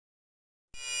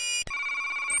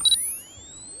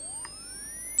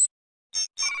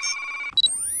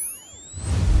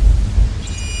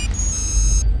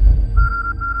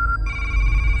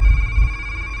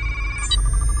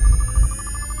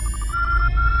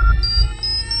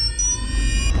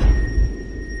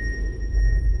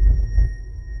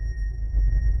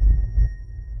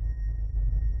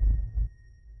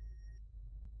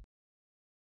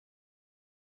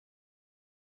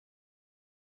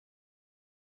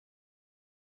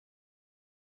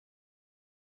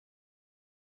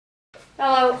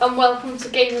Hello and welcome to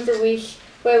Game of the Week,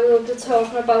 where we'll be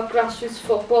talking about grassroots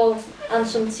football and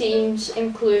some teams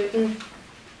including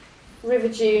River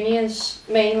Juniors,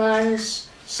 Mainliners,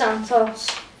 Santos,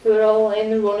 who are all in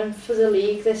the running for the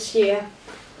league this year,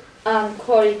 and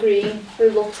Quarry Green, who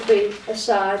look to be a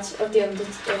side of the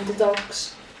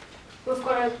underdogs. We've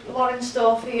got a lot in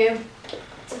store for you.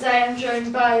 Today I'm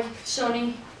joined by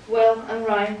Sonny, Will and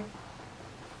Ryan.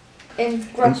 In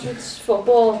grassroots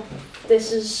football,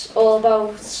 this is all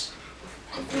about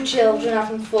children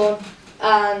having fun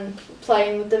and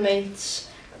playing with the mates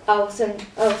out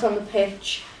on the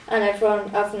pitch, and everyone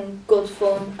having good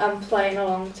fun and playing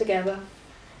along together.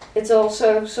 It's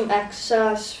also some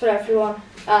exercise for everyone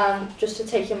and just to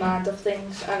take your mind off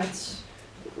things, and it's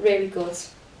really good.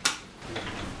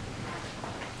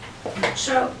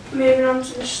 So, moving on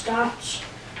to the stats.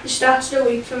 The stats of the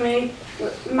week for me: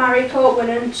 Maricourt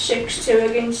winning 6-2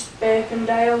 against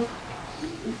Birkendale,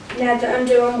 Netherton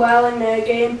doing well in their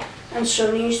game, and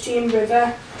Sonny's team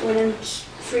River winning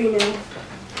 3-0.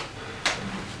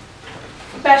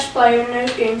 Best player in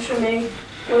those games for me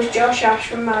was Josh Ash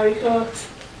from Maricourt,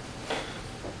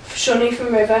 Sonny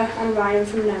from River and Ryan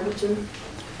from Netherton.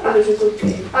 It was a good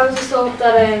game. I would have thought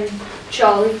that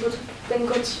Charlie would have been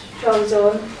good. Charlie's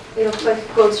on. He looked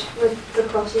like good with the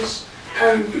crosses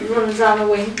and running down the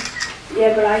wing.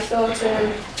 Yeah, but I thought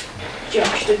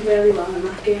Josh did really well in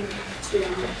that game, to be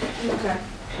honest. Okay.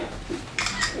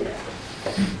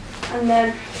 Yeah. And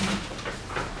then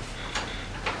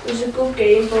it was a good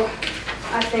game, but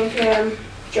I think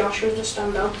Josh was the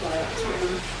standout player, to be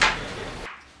honest.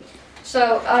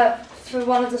 So, for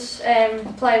one of the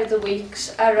player of the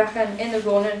weeks, I reckon in the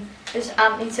running is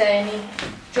Anthony Turney,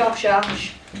 Josh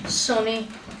Ash, Sonny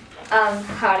and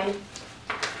Harry.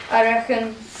 I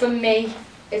reckon for me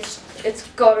it's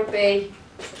got to be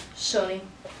Sonny.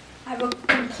 I would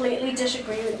completely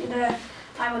disagree with you there.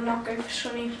 I would not go for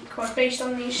Sonny because based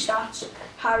on these stats,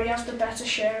 Harry has the better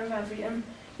share of everything.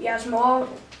 He has more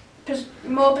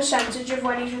percentage of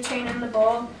when he's retaining the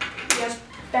ball. He has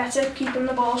better keeping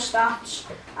the ball stats,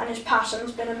 and his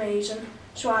passing's been amazing.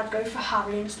 So I'd go for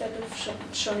Harry instead of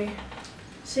Sonny.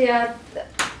 So yeah,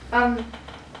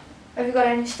 have you got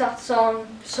any stats on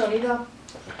Sonny though?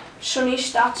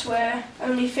 Sonny's stats were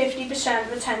only 50%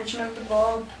 retention of the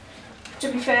ball.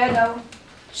 To be fair though,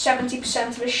 70%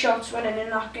 of his shots went in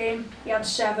that game. He had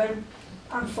 7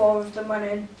 and 4 of them went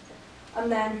in.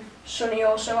 And then Sonny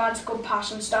also had good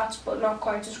passing stats, but not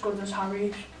quite as good as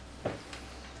Harry's.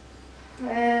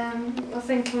 I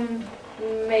think I'm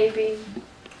maybe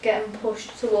getting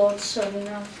pushed towards Sonny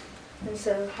now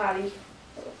instead of Harry.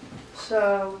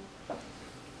 So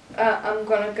I'm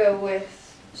going to go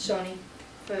with Sonny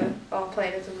for our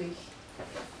player of the week.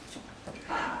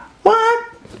 What?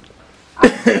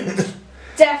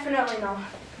 Definitely not.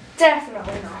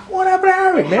 Definitely not. What happened to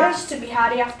Harry, It man? has to be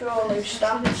Harry after all those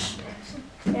stats.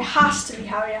 It has to be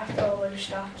Harry after all those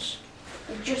stats.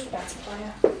 He's just a better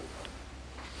player.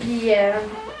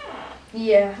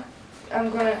 Yeah.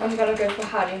 I'm gonna go for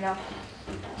Harry now.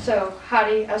 So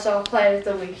Harry as our player of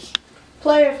the week.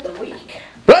 Player of the week.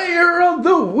 Player of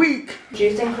the week. What do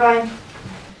you think, Ryan?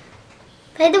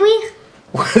 Play the week?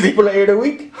 Was he player of the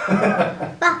week?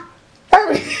 Bah.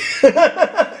 Harry.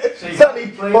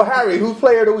 Sonny or Harry, who's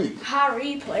player of the week?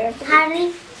 Harry, player of the week.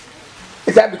 Harry?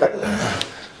 Is that because...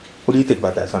 What do you think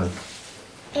about that, Sonny?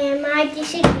 I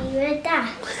disagree with that.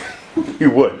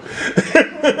 You would.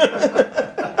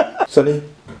 Sonny,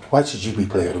 why should you be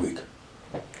player of the week?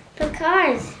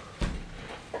 Because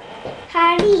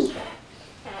Harry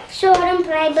saw him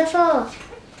play before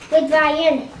with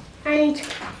Ryan, and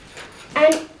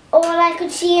all I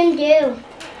could see him do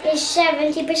is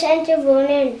 70% of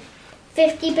running,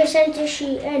 50% of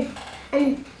shooting,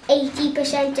 and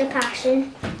 80% of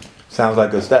passing. Sounds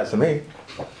like good stats to me.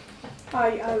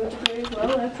 I would agree as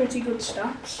well. They're pretty good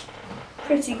stats.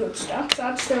 Pretty good stats.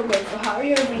 I'd still go for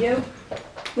Harry over you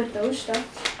with those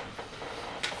stats.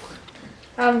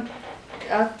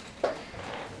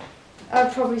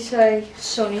 I'd probably say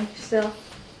Sonny still.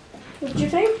 What do you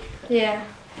think? Yeah.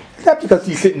 Is that because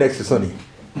he's sitting next to Sonny?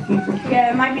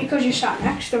 Yeah, it might be because you sat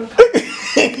next to him.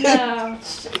 No,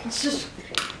 it's just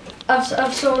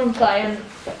I've saw him play and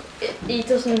he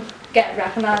doesn't get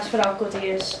recognised for how good he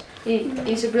is.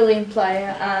 He's a brilliant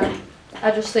player, and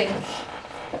I just think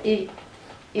he's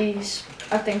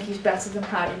better than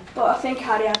Harry. But I think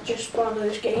Harry had just one of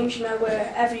those games, you know,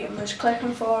 where everything was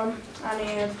clicking for him, and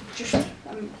he just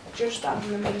had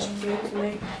an amazing game for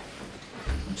me.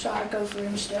 So I'd go for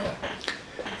him still.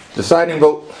 Deciding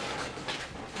vote.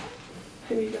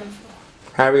 Who are you going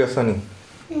for? Harry or Sonny?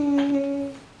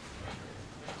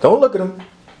 Don't look at him.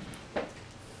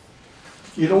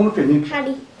 Your own opinion.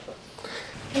 Harry.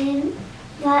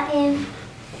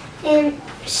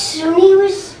 Sonny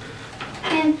was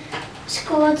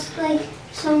scored like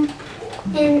some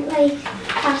like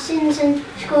passings and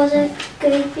scored a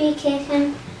great free kick,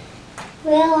 and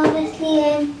Will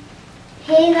obviously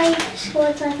he like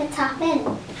scored like a tap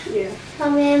in. Yeah.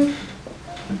 From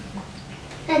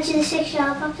edge of the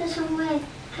 6-yard box or somewhere.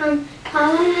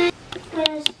 Colin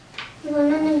was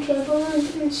running and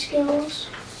dribbling and skills.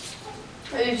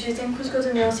 Who do you think was good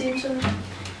in your team, Sonny?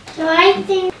 So I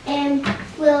think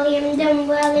William done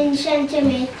well in centre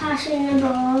mid passing the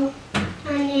ball,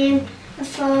 and I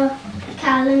thought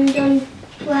Callum done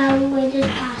well with his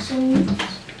passing.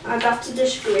 I'd have to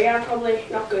disagree. I'd probably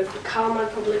not go for Callum.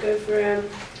 I'd probably go for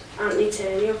Anthony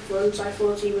Tierney up front. I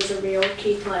thought he was a real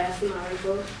key player for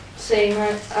Maribor. Same,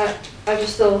 I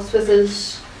just thought with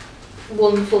his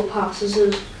wonderful passes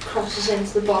and crosses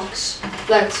into the box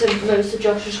led to most of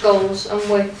Josh's goals, and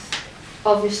with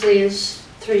obviously his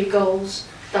 3 goals,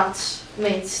 that's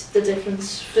made the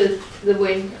difference for the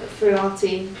win for our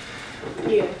team.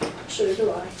 Yeah, so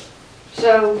do I.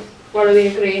 So, what are we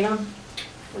agreeing on?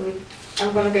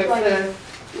 I'm going to go Like,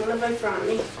 for you want to vote for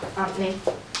Anthony? Anthony.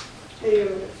 Who are you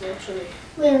going to vote for? Sorry.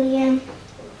 William.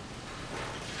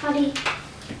 Harry.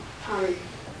 Harry.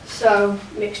 So,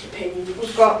 Mixed opinions.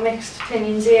 we've got mixed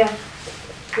opinions here.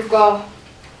 We've got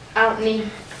Anthony,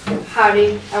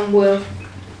 Harry and Will.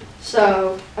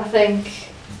 So I think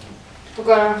we're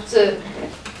going to have to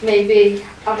maybe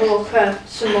have a look at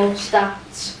some more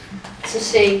stats to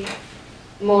see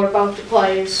more about the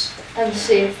players and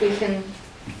see if we can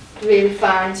really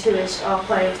find who is our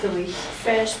player of the week.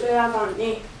 First we have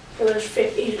Anthony, who was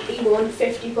he won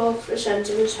 54%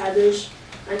 of his headers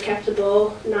and kept the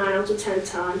ball 9 out of 10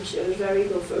 times. It was very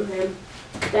good from him.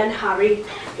 Then Harry,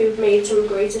 who made some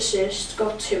great assists,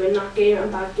 got 2 in that game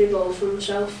and bagged a goal for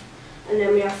himself. And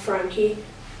then we have Frankie,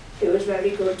 who was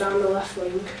very good down the left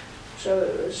wing. So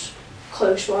it was a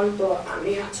close one, but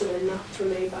Anthony had to win that for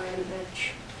me by an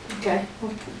edge. Okay,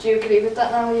 do you agree with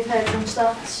that now you've heard from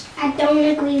stats? I don't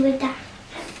agree with that.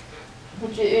 Who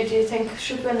do you think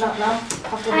should win that now?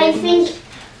 I think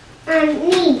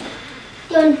Anthony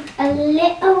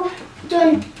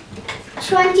done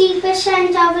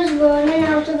 20% of his running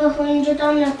out of 100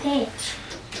 on the pitch,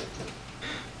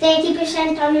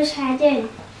 30% on his heading,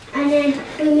 and then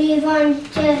we move on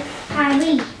to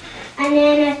Harry, and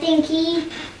then I think he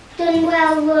done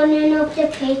well running up the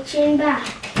pitch and back,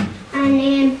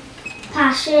 and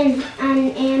passing,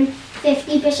 and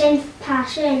 50%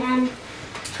 passing and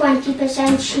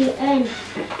 20% shooting.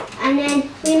 And then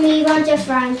we move on to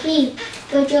Frankie,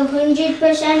 with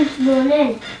 100%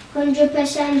 running,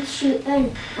 100%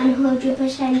 shooting and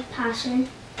 100% passing.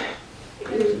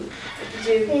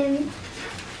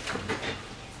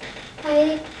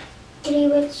 I agree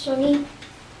with Sonny.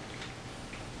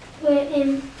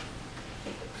 With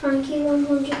Frankie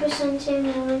 100% in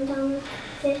running down the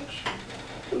pitch.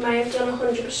 He may have done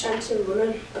 100% in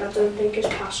running, but I don't think his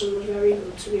passing was very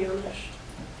good, to be honest.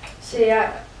 See,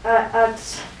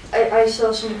 I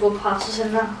saw some good passes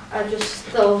in that. I just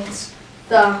thought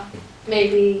that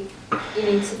maybe he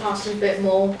needs to pass a bit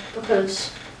more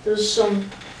because there's some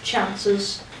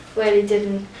chances where he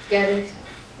didn't get it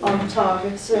on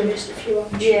target. He missed a few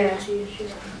opportunities. Yeah.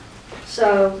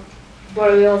 So,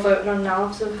 what are we all voting on now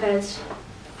after we've heard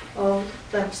all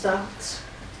them stats?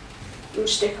 I'm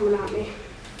still coming at me.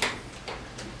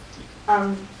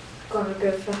 I'm gonna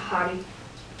go for Harry.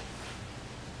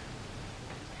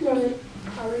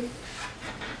 Harry.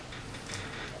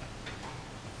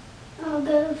 I'll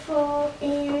go for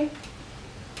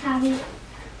Harry.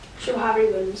 So Harry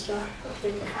wins that, I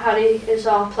think. Harry is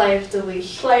our player of the week.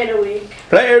 Player of the week.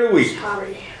 Player of the week.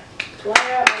 Harry.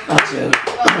 Player. That's it.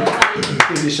 Well done, Harry.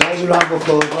 Give yourselves a round of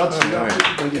applause, lads. Right.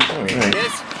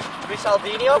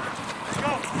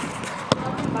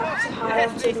 Back to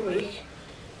highlights of the week.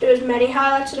 There was many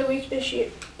highlights of the week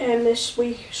this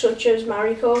week, such as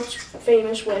Maricourt's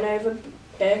famous win over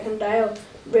Birkendale,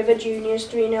 River Junior's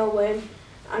 3-0 win,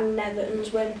 and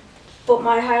Netherton's win. But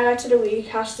my highlight of the week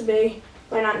has to be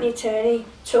when Anthony Tierney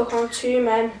took on 2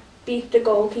 men, beat the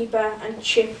goalkeeper and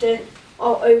chipped it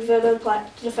all over the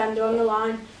defender on the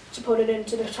line to put it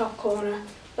into the top corner.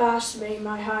 That has to be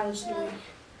my highlight of the week.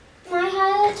 My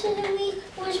highlight of the week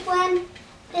was when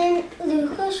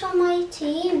Lucas from my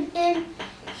team,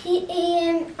 he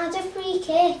had a free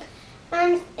kick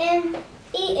and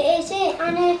he hit it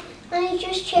and he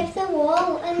just chipped the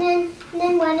wall and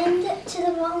then went into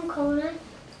the wrong corner.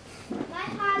 My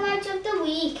highlight of the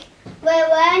week were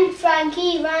when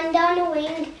Frankie ran down the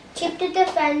wing, chipped the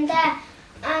defender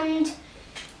and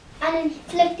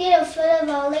flicked it up for the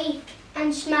volley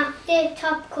and smacked it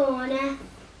top corner,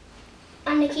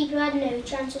 and the keeper had no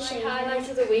chance of My saving highlight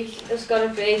it. of the week has got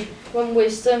to be when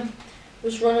Wisdom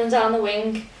was running down the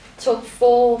wing, took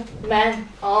 4 men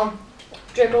on,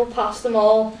 dribbled past them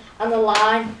all, and the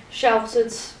line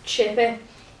shouted chip it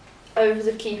over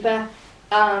the keeper,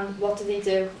 and what did he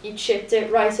do? He chipped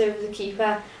it right over the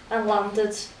keeper and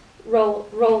landed,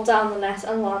 rolled down the net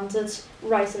and landed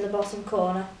right in the bottom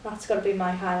corner. That's got to be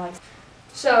my highlight.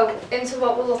 So, into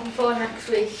what we're looking for next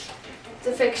week.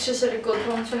 The fixtures are a good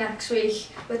one for next week,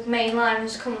 with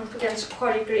mainliners coming up against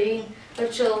Quarry Green,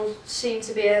 which will seem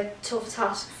to be a tough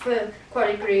task for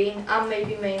Quarry Green and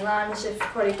maybe mainliners if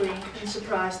Quarry Green can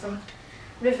surprise them.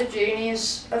 River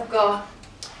Juniors have got,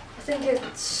 I think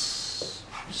it's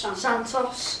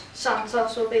Santos.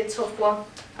 Santos will be a tough one,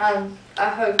 and I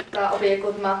hope that'll be a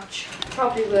good match.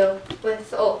 Probably will,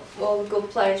 with all the good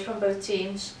players from both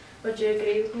teams. Would you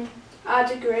agree with me?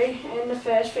 I'd agree. In the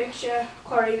first fixture,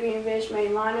 Quarry Green vs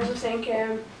mainliners, I think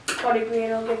Quarry Green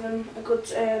will give them a good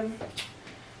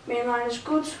mainliners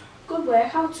good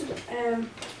workout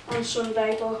on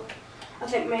Sunday, but I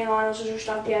think mainliners will just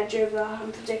have the edge over that.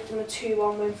 I'm predicting a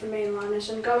 2-1 win for mainliners.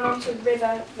 And going on to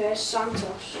River vs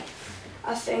Santos,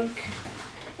 I think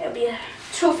it'll be a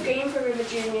tough game for River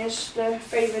Juniors, the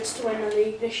favourites to win the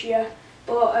league this year,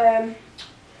 but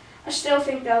I still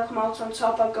think they'll come out on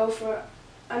top. I'll go for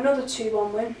another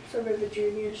 2-1 win for River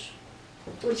Juniors.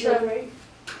 Would you agree?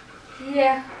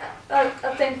 Yeah, I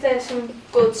think there's some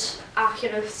good,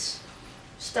 accurate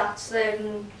stats there,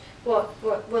 and what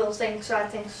Will thinks, I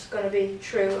think is going to be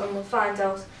true, and we'll find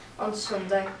out on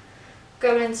Sunday.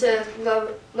 Going into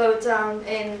lower down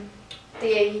in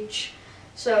the age,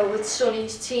 so with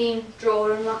Sonny's team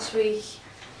drawing last week,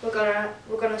 we're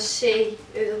gonna see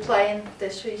who they're playing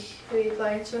this week. Who are you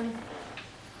playing, Sonny?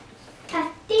 I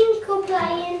think we're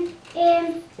playing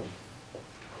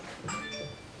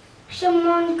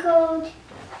someone called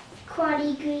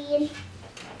Quarry Green.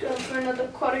 Go for another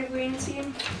Quarry Green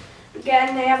team.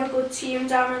 Again, they have a good team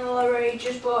down in the lower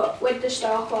ages, but with the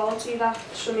star quality that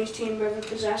Sonny's team River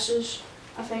possesses,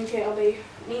 I think it'll be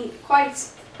quite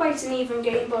an even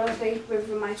game, but I think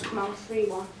River might come out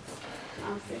 3-1.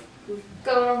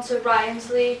 Going on to Ryan's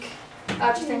league,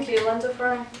 how do you think you'll end up,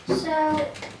 Ryan? So,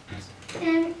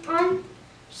 on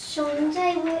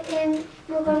Sunday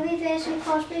we're going to be facing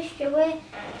Crosby Stewart.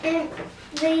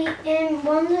 They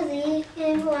won the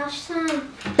league last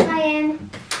time by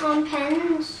on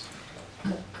pens,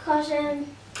 because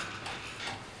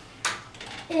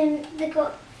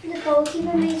the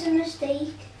goalkeeper made a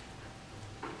mistake.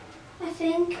 I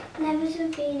think Nevers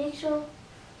and Phoenix will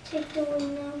take the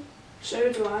win now.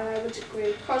 So do I would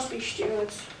agree. Crosby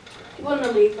Stewart, he won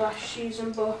the league last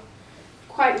season, but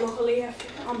quite luckily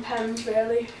on pens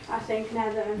really. I think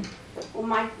Netherton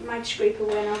might scrape a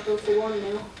win. I'll go for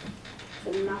 1-0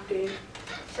 in that game.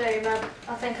 Same,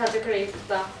 I think I'd agree with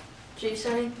that. Do you,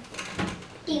 Sonny?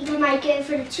 Even might go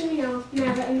for the 2-0,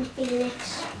 Netherton and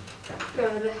Phoenix.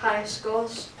 Going a bit higher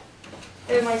scores.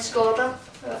 Who might score that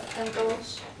and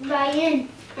goals? Ryan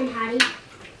and Harry.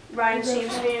 Ryan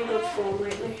seems to be in good form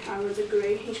lately, I would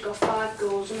agree. He's got 5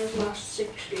 goals in his last 6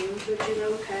 games, which is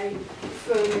okay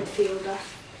for a midfielder.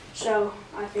 So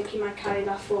I think he might carry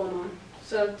that form on.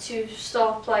 So 2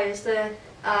 star players there,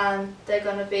 and they're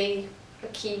going to be a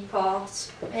key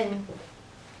part in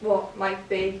what might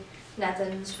be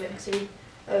Netherlands' victory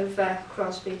over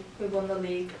Crosby, who won the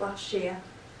league last year.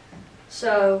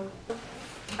 So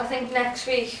I think next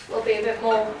week will be a bit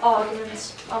more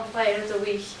arguments on Player of the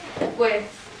Week,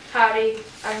 with Harry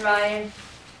and Ryan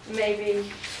maybe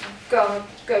go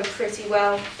pretty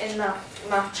well in that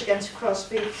match against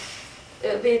Crosby.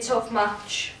 It'll be a tough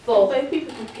match, but both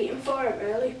people competing for it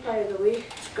really, Player of the Week.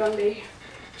 It's going to be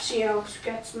see who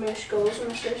gets the most goals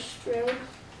and assists really.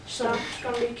 So it's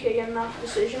going to be key in that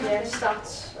decision. yeah,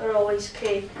 stats are always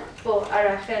key, but I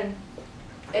reckon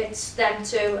it's them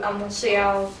two, and we'll see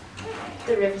how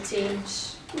the River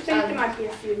teams. I think there might be a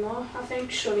few more. I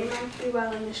think Sonny might do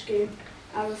well in this game,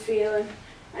 I have a feeling.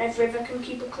 And if River can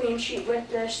keep a clean sheet with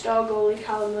the star goalie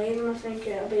Callum Lee, then I think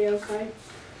it'll be okay.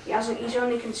 He's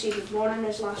only conceded 1 in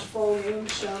his last 4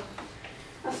 games, so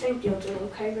I think he'll do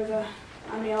okay, River.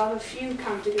 And he'll have a few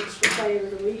candidates for Player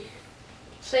of the Week.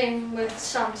 Same with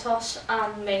Santos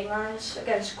and mainliners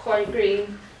against Quarry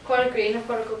Green. Quarry Green have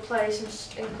got a good players,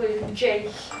 including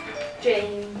Jake,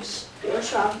 James. They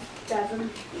also have Devon,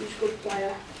 who's a good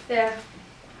player. Yeah,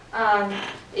 and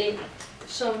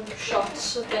some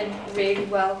shots have been really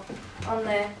well on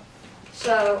there.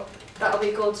 So that'll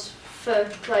be good for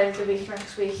Player of the Week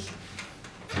next week.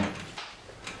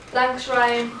 Thanks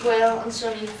Ryan, Will and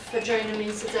Sonny for joining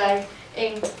me today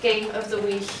in Game of the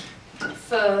Week.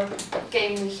 for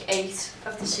game week 8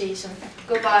 of the season.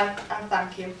 Goodbye and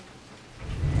thank you.